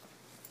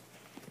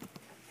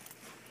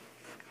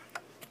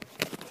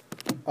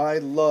I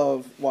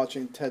love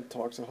watching TED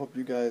Talks. I hope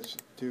you guys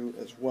do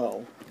as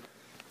well.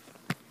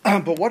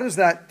 But what does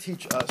that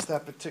teach us,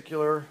 that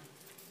particular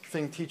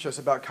thing teach us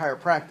about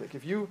chiropractic?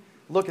 If you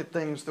look at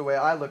things the way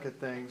I look at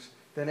things,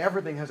 then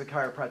everything has a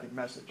chiropractic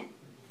message.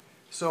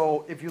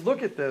 So if you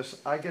look at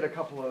this, I get a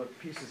couple of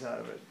pieces out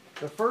of it.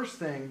 The first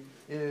thing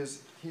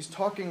is he's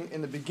talking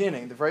in the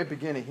beginning, the very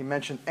beginning, he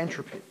mentioned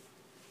entropy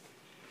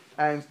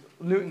and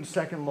Newton's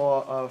second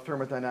law of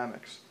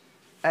thermodynamics.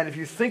 And if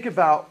you think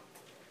about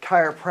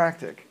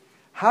chiropractic,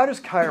 how does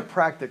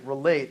chiropractic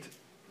relate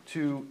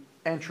to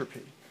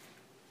entropy?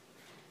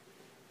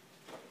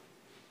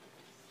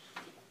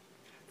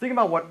 Think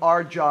about what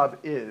our job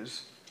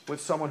is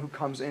with someone who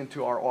comes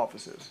into our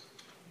offices.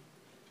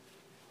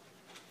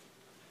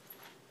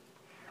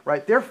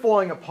 Right? They're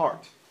falling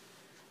apart.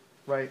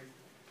 Right?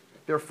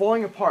 They're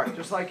falling apart.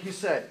 Just like he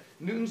said,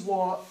 Newton's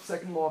law,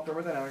 second law of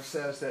thermodynamics,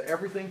 says that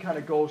everything kind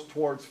of goes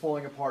towards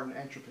falling apart in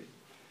entropy.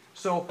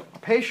 So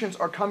patients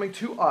are coming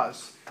to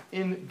us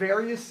in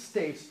various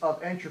states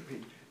of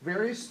entropy,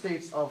 various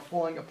states of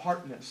falling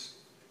apartness.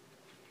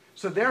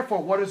 So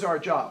therefore, what is our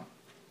job?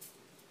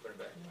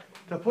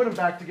 To put them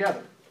back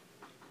together.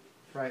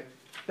 Right?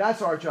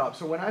 That's our job.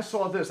 So when I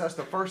saw this, that's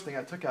the first thing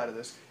I took out of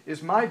this,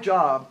 is my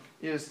job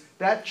is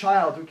that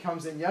child who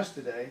comes in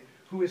yesterday,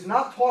 who is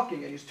not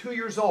talking, and he's 2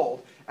 years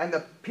old, and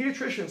the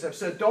pediatricians have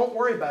said, don't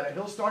worry about it,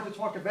 he'll start to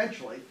talk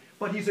eventually,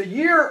 but he's a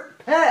year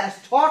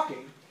past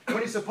talking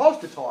when he's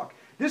supposed to talk.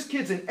 This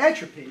kid's in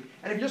entropy,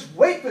 and if you just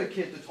wait for the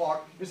kid to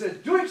talk instead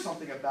of doing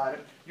something about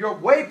it, you're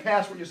way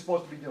past what you're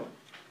supposed to be doing.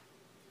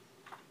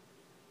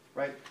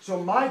 Right?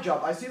 So my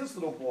job, I see this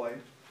little boy,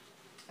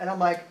 and I'm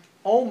like,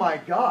 oh my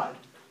God,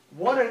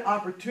 what an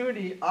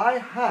opportunity I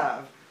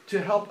have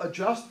to help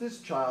adjust this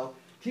child,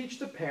 teach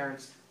the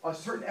parents a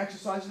certain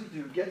exercise to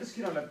do, get this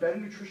kid on a better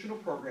nutritional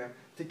program,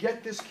 to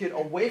get this kid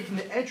away from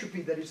the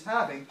entropy that he's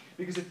having,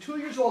 because at 2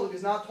 years old, if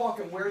he's not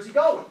talking, where is he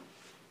going?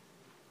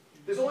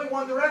 There's only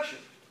one direction.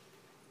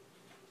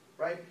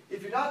 Right?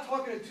 If you're not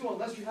talking at 2,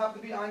 unless you happen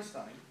to be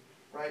Einstein,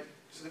 right,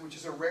 so, which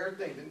is a rare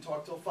thing, didn't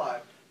talk till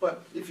 5,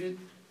 but if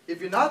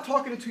you're not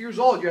talking at 2 years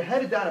old, you're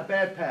headed down a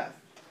bad path.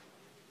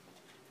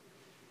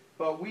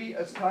 But we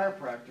as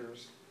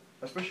chiropractors,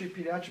 especially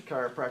pediatric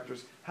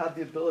chiropractors, have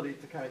the ability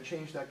to kind of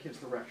change that kid's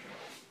direction,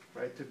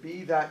 right? To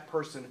be that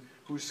person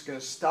who's going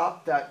to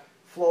stop that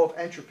flow of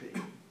entropy,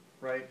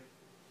 right?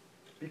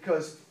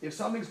 Because if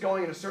something's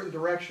going in a certain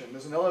direction,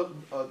 there's another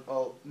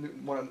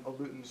one of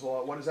Newton's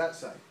law. What does that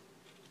say?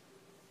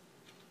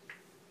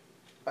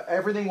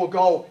 Everything will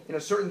go in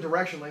a certain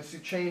direction unless you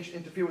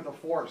interfere with a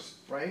force,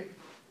 right?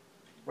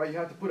 Right? You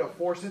have to put a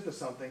force into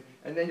something,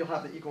 and then you'll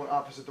have the equal and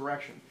opposite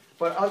direction.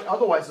 But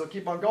otherwise, it'll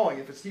keep on going.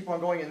 If it's keep on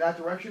going in that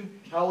direction,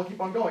 how will it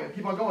keep on going? It'll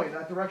keep on going in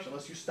that direction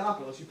unless you stop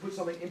it, unless you put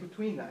something in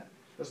between that.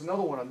 There's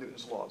another one of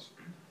Newton's laws.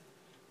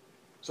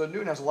 So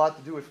Newton has a lot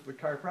to do with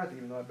chiropractic,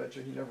 even though I bet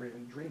you he never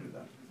even dreamed of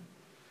that.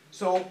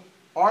 So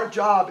our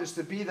job is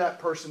to be that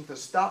person, to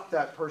stop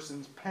that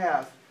person's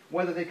path,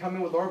 whether they come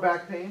in with lower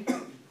back pain,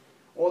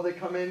 or they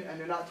come in and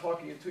they're not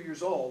talking at 2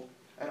 years old.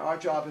 And our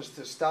job is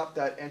to stop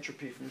that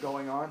entropy from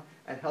going on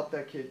and help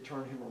that kid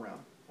turn him around,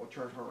 or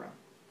turn her around.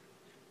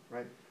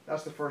 Right?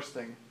 That's the first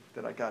thing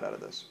that I got out of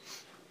this.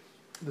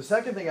 The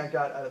second thing I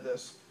got out of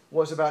this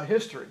was about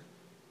history,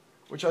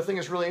 which I think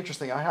is really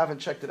interesting. I haven't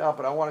checked it out,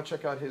 but I want to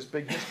check out his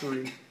big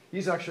history.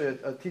 He's actually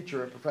a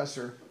teacher, a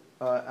professor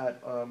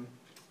at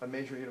a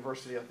major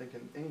university, I think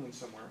in England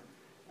somewhere.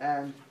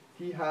 And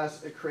he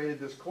has created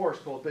this course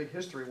called Big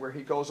History, where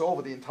he goes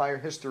over the entire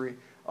history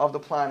of the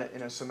planet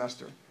in a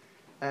semester.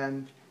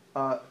 And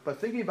but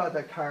thinking about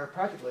that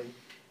chiropractically,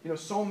 you know,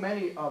 so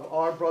many of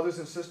our brothers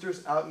and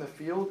sisters out in the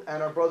field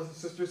and our brothers and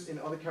sisters in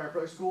other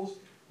chiropractic schools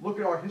look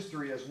at our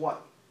history as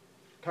what?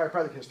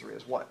 Chiropractic history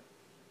as what?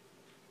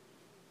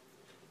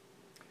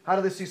 How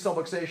do they see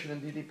subluxation in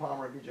D.D.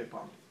 Palmer and B.J.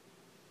 Palmer?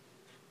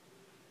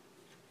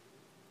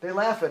 They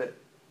laugh at it.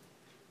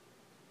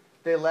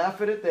 They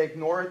laugh at it, they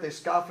ignore it, they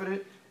scoff at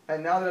it.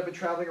 And now that I've been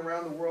traveling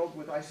around the world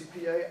with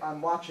ICPA,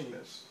 I'm watching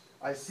this.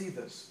 I see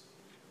this.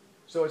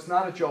 So it's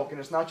not a joke,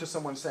 and it's not just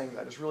someone saying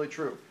that. It's really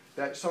true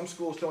that some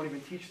schools don't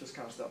even teach this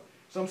kind of stuff.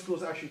 Some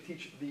schools actually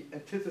teach the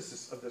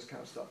antithesis of this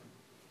kind of stuff.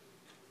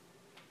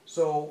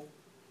 So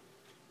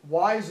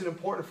why is it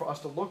important for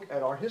us to look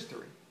at our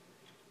history?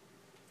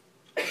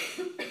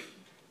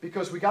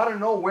 Because we got to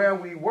know where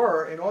we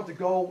were in order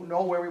to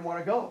know where we want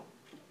to go.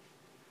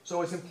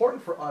 So it's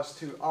important for us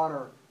to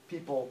honor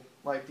people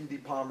like D.D.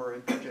 Palmer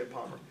and B.J.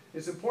 Palmer.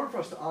 It's important for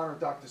us to honor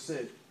Dr.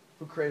 Sid,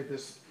 who created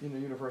this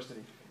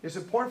university. It's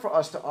important for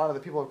us to honor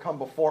the people who have come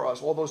before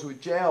us, all those who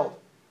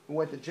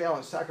went to jail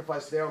and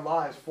sacrificed their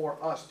lives for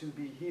us to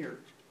be here.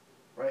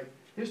 Right?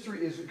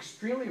 History is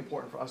extremely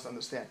important for us to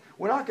understand.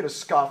 We're not going to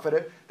scoff at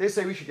it. They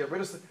say we should get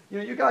rid of,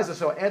 you guys are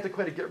so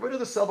antiquated, get rid of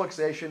the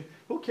subluxation.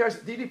 Who cares?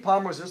 D.D.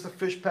 Palmer was just a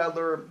fish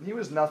peddler. He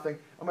was nothing.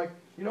 I'm like,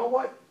 you know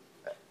what?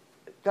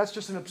 That's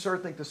just an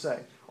absurd thing to say.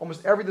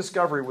 Almost every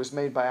discovery was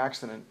made by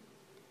accident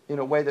in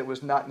a way that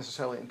was not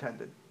necessarily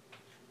intended.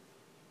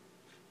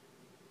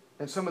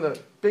 And some of the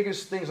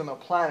biggest things on the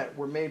planet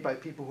were made by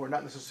people who are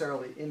not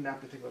necessarily in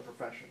that particular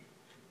profession.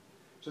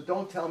 So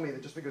don't tell me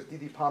that just because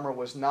D.D. Palmer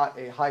was not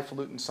a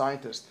highfalutin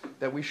scientist,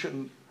 that we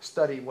shouldn't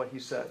study what he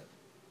said.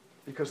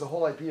 Because the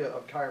whole idea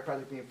of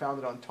chiropractic being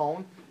founded on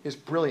tone is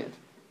brilliant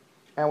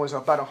and was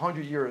about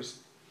 100 years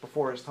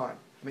before his time.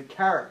 I mean,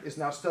 Carrick is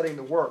now studying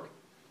the work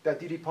that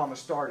D.D. Palmer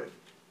started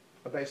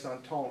based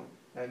on tone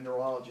and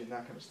neurology and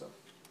that kind of stuff.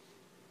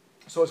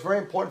 So it's very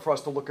important for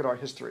us to look at our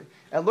history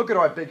and look at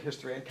our big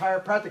history. And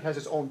chiropractic has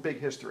its own big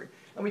history.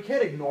 And we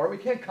can't ignore it. We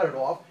can't cut it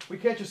off. We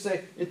can't just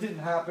say, it didn't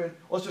happen.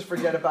 Let's just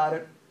forget about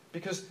it.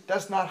 Because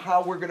that's not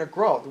how we're going to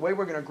grow. The way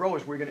we're going to grow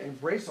is we're going to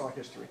embrace our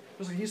history.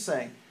 Just like he's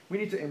saying, we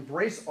need to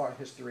embrace our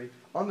history,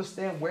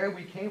 understand where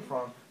we came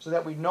from, so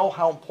that we know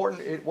how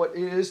important what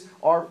it is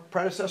our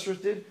predecessors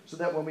did, so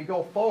that when we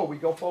go forward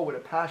with a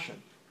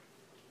passion.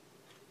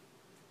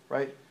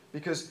 Right?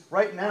 Because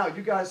right now,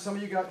 you guys, some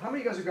of you guys, how many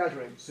of you guys are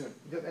graduating soon?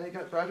 You got any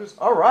graduates?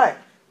 All right.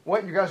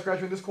 What, you guys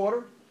graduating this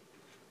quarter?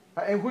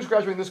 And who's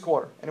graduating this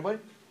quarter? Anybody?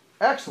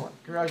 Excellent.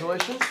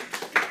 Congratulations.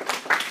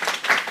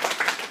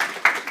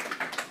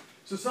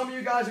 So some of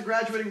you guys are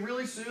graduating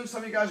really soon.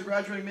 Some of you guys are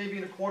graduating maybe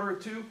in a quarter or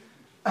two.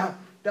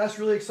 That's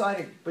really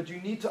exciting. But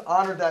you need to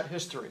honor that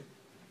history,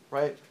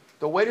 right?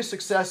 The way to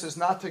success is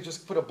not to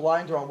just put a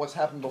blinder on what's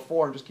happened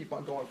before and just keep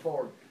on going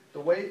forward. The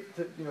way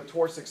to,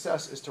 towards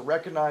success is to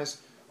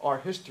recognize our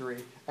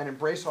history and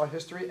embrace our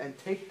history and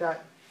take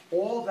that,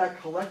 all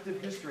that collective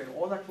history and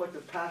all that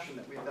collective passion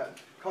that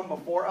come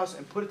before us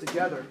and put it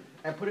together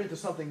and put it into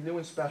something new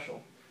and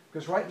special.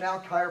 Because right now,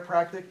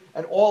 chiropractic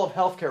and all of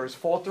healthcare is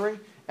faltering.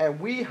 And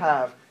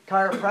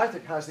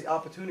chiropractic has the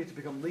opportunity to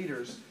become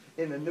leaders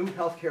in the new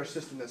healthcare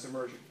system that's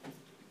emerging.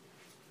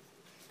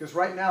 Because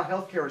right now,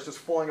 healthcare is just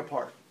falling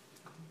apart.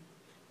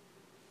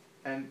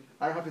 And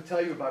I don't have to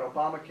tell you about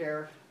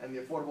Obamacare and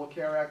the Affordable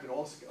Care Act and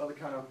all this other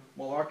kind of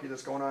malarkey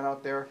that's going on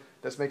out there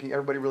that's making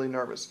everybody really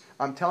nervous.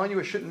 I'm telling you,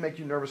 it shouldn't make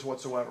you nervous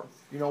whatsoever.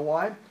 You know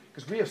why?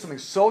 Because we have something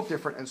so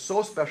different and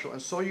so special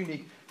and so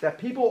unique that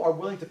people are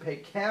willing to pay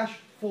cash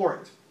for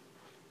it.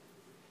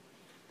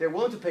 They're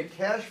willing to pay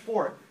cash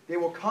for it. They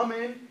will come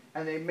in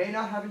and they may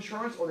not have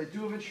insurance, or they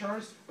do have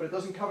insurance, but it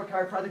doesn't cover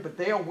chiropractic, but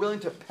they are willing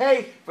to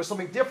pay for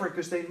something different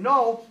because they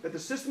know that the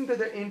system that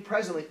they're in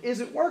presently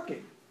isn't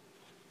working.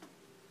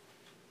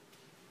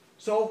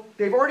 So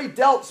they've already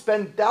this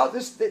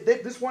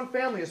one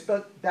family has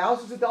spent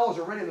thousands of dollars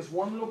already on this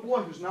one little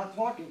boy who's not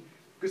talking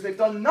because they've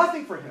done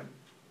nothing for him.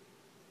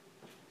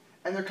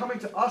 And they're coming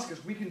to us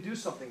because we can do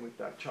something with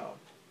that child.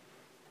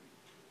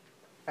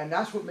 And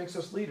that's what makes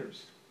us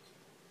leaders.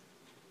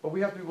 But we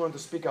have to be willing to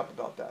speak up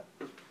about that.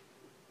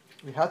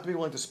 We have to be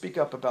willing to speak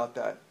up about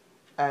that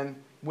and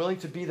willing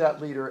to be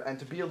that leader. And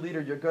to be a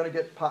leader, you're going to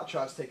get pot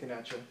shots taken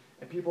at you.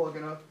 And people are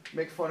going to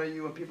make fun of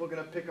you, and people are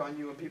going to pick on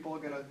you, and people are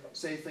going to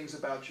say things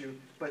about you.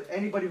 But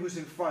anybody who's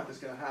in front is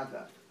going to have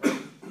that. Right?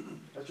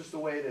 That's just the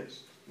way it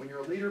is. When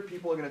you're a leader,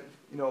 people are going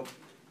to,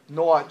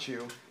 gnaw at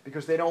you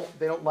because they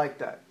don't like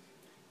that.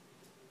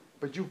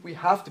 But we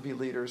have to be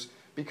leaders,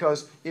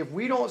 because if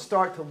we don't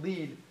start to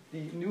lead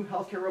the new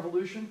healthcare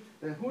revolution,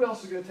 then who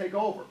else is going to take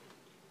over?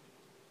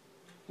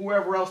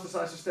 Whoever else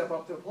decides to step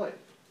up to the plate.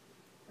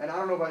 And I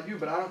don't know about you,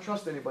 but I don't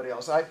trust anybody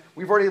else.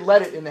 We've already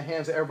let it in the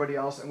hands of everybody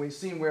else, and we've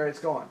seen where it's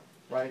gone,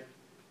 right?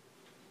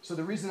 So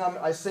the reason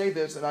I say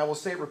this, and I will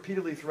say it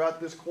repeatedly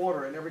throughout this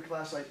quarter in every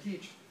class I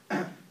teach,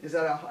 is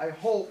that I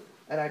hope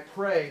and I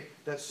pray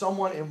that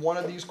someone in one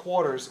of these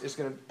quarters is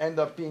going to end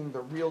up being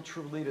the real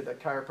true leader that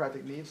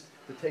chiropractic needs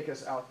to take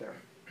us out there.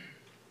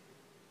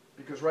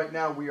 Because right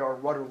now we are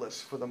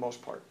rudderless for the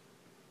most part.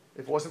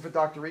 If it wasn't for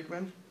Dr.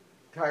 Riekman,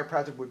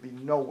 chiropractic would be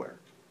nowhere.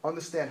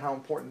 Understand how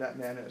important that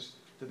man is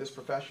to this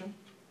profession,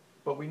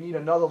 but we need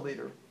another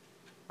leader,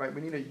 right? We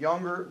need a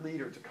younger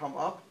leader to come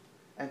up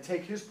and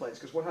take his place,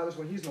 because what happens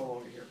when he's no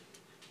longer here?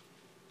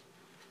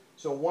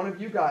 So one of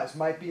you guys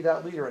might be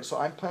that leader, and so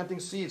I'm planting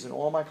seeds in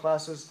all my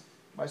classes,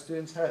 my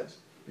students' heads,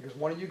 because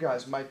one of you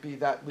guys might be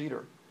that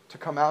leader to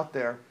come out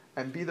there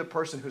and be the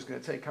person who's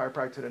going to take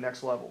chiropractic to the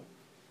next level.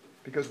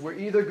 Because we're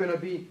either going to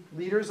be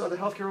leaders of the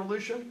healthcare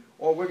revolution,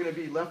 or we're going to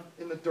be left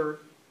in the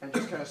dirt and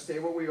just kind of stay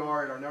where we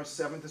are and are now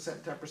 7 to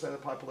 10% of the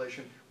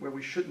population where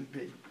we shouldn't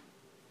be.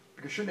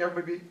 Because shouldn't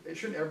everybody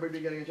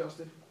be getting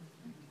adjusted?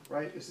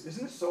 Right?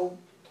 Isn't it so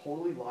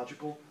totally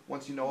logical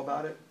once you know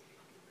about it?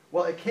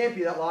 Well, it can't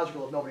be that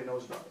logical if nobody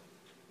knows about it.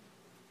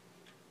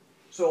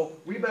 So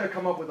we better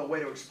come up with a way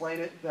to explain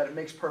it that it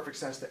makes perfect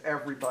sense to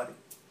everybody.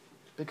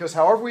 Because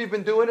however we've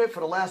been doing it for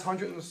the last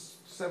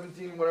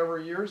 117 whatever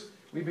years,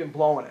 we've been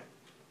blowing it.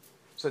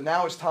 So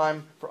now it's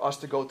time for us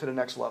to go to the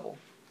next level.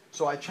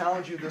 So I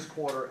challenge you this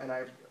quarter, and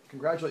I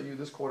congratulate you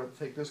this quarter to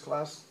take this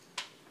class,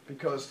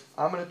 because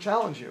I'm going to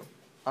challenge you.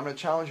 I'm going to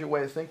challenge your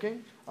way of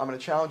thinking. I'm going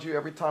to challenge you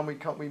every time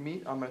we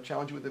meet. I'm going to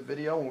challenge you with the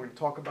video, and we're going to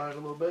talk about it a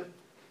little bit.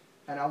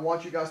 And I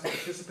want you guys to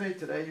participate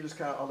today.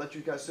 I'll let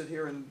you guys sit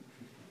here and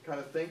kind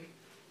of think,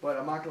 but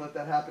I'm not going to let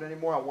that happen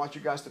anymore. I want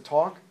you guys to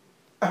talk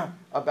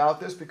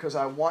about this, because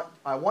I want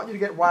you to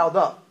get riled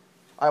up.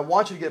 I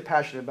want you to get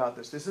passionate about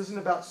this. This isn't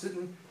about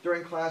sitting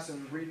during class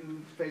and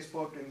reading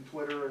Facebook and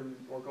Twitter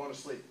or going to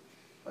sleep.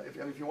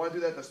 If you want to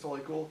do that, that's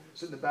totally cool.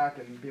 Sit in the back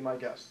and be my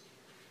guest.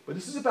 But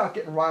this is about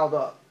getting riled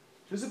up.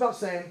 This is about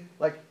saying,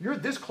 like, you're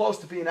this close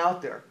to being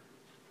out there.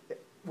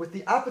 With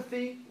the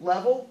apathy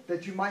level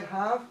that you might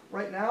have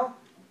right now,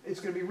 it's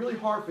going to be really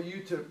hard for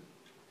you to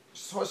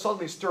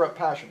suddenly stir up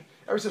passion.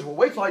 Everybody says, well,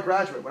 wait till I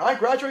graduate. When I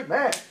graduate,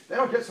 man, then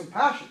I'll get some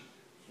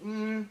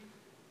passion.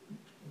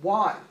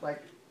 Why?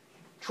 Like,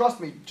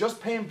 trust me,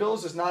 just paying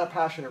bills is not a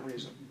passionate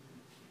reason.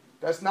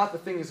 That's not the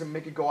thing that's going to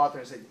make you go out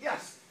there and say,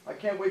 yes, I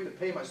can't wait to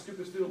pay my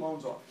stupid student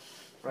loans off.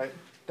 Right?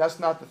 That's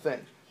not the thing.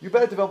 You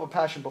better develop a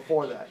passion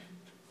before that.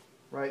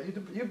 Right?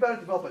 You better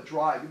develop a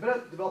drive. You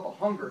better develop a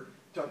hunger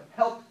to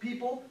help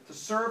people, to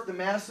serve the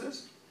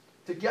masses,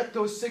 to get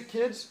those sick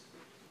kids,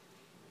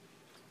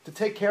 to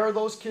take care of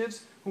those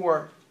kids who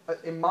are,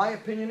 in my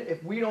opinion,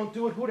 if we don't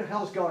do it, who the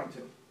hell's going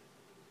to?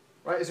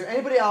 Right? Is there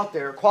anybody out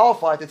there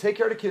qualified to take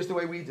care of the kids the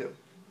way we do?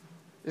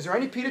 Is there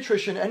any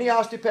pediatrician, any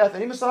osteopath,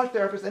 any massage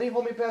therapist, any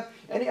homeopath,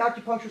 any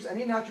acupuncturist,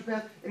 any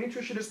naturopath, any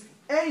nutritionist,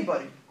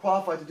 anybody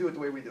qualified to do it the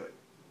way we do it?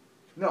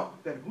 No.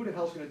 Then who the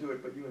hell's going to do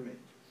it but you and me?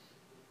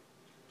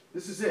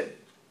 This is it.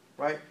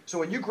 Right? So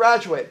when you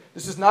graduate,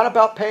 this is not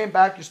about paying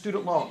back your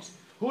student loans.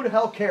 Who the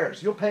hell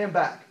cares? You'll pay them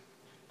back.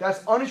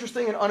 That's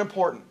uninteresting and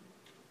unimportant.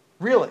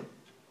 Really.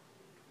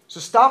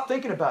 So stop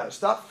thinking about it.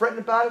 Stop fretting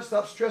about it.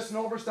 Stop stressing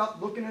over.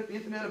 Stop looking at the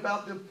internet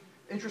about the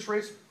interest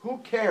rates. Who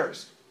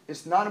cares?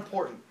 It's not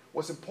important.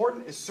 What's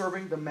important is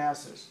serving the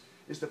masses.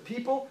 It's the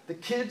people, the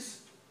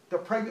kids, the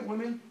pregnant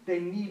women. They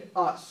need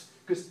us.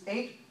 Because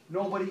ain't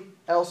nobody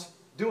else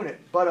doing it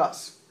but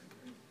us.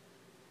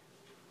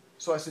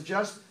 So I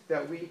suggest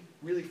that we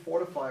really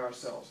fortify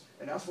ourselves.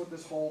 And that's what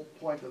this whole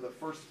point of the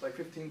first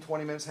 15,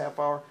 20 minutes, half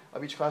hour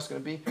of each class is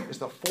going to be, is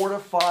to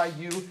fortify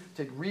you,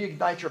 to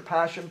reignite your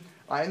passion.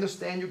 I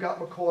understand you got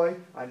McCoy.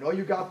 I know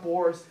you got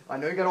Boers. I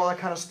know you got all that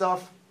kind of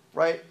stuff,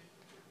 right?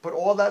 But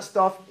all that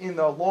stuff in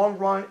the long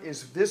run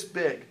is this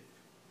big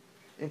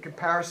in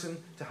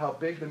comparison to how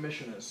big the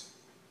mission is,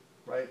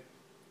 right?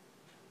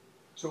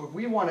 So if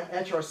we want to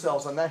etch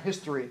ourselves on that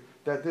history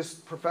that this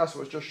professor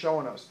was just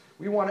showing us,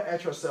 we want to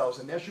etch ourselves,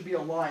 and there should be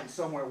a line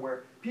somewhere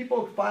where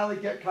people finally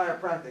get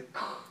chiropractic,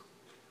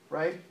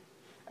 right?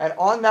 And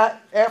on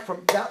that,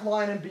 from that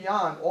line and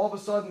beyond, all of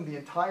a sudden the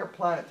entire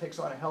planet takes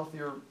on a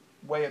healthier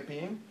way of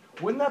being.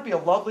 Wouldn't that be a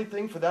lovely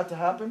thing for that to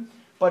happen?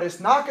 But it's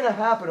not going to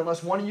happen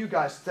unless one of you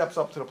guys steps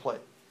up to the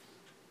plate.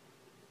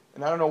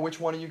 And I don't know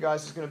which one of you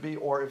guys is going to be,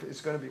 or if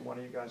it's going to be one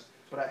of you guys.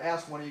 But I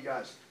ask one of you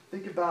guys,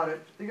 think about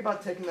it. Think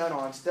about taking that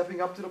on,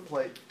 stepping up to the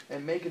plate,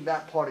 and making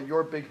that part of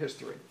your big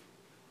history.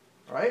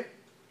 All right?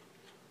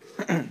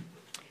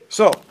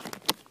 So,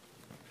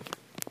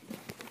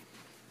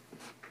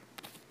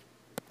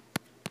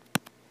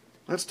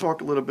 let's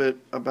talk a little bit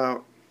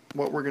about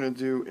what we're going to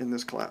do in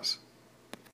this class.